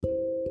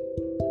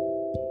Hey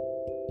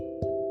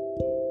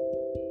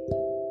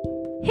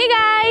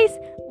guys,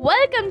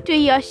 welcome to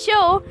your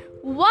show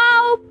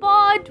Wow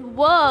Pod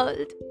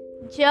World.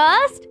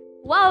 Just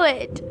wow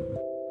it.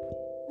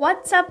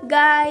 What's up,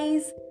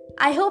 guys?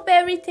 I hope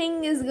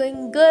everything is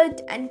going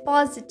good and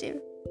positive.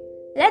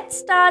 Let's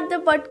start the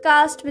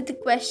podcast with a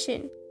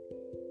question.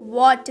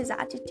 What is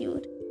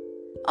attitude?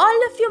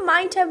 All of you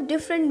might have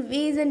different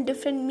ways and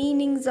different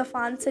meanings of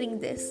answering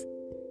this.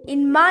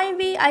 In my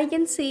way, I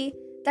can say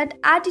that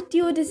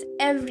attitude is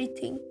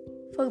everything,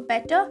 for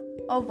better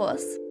or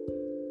worse.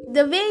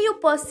 The way you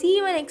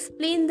perceive and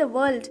explain the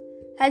world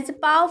has a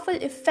powerful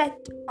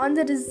effect on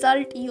the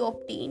result you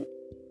obtain.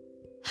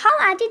 How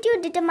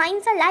attitude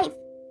determines our life,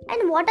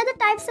 and what are the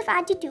types of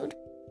attitude?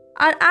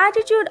 Our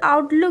attitude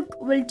outlook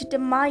will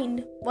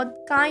determine what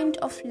kind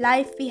of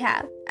life we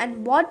have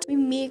and what we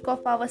make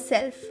of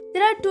ourselves.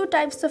 There are two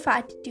types of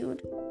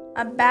attitude: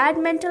 a bad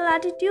mental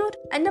attitude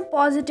and a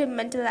positive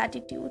mental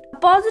attitude. A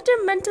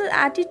positive mental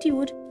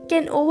attitude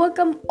can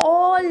overcome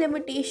all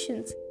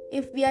limitations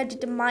if we are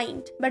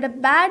determined, but a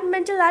bad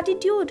mental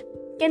attitude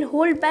can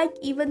hold back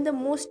even the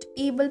most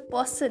able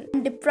person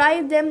and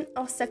deprive them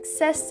of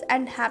success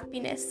and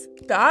happiness.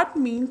 That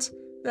means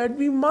that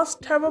we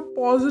must have a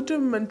positive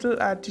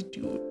mental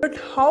attitude. But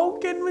how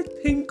can we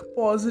think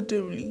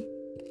positively?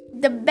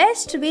 The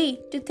best way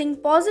to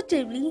think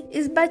positively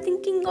is by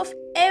thinking of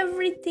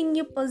everything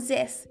you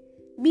possess.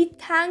 Be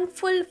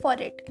thankful for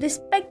it.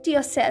 Respect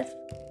yourself,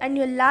 and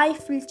your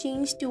life will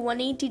change to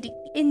 180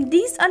 degrees. In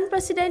these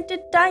unprecedented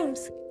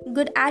times,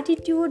 good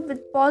attitude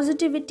with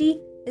positivity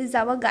is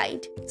our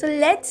guide. So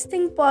let's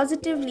think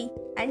positively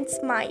and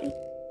smile.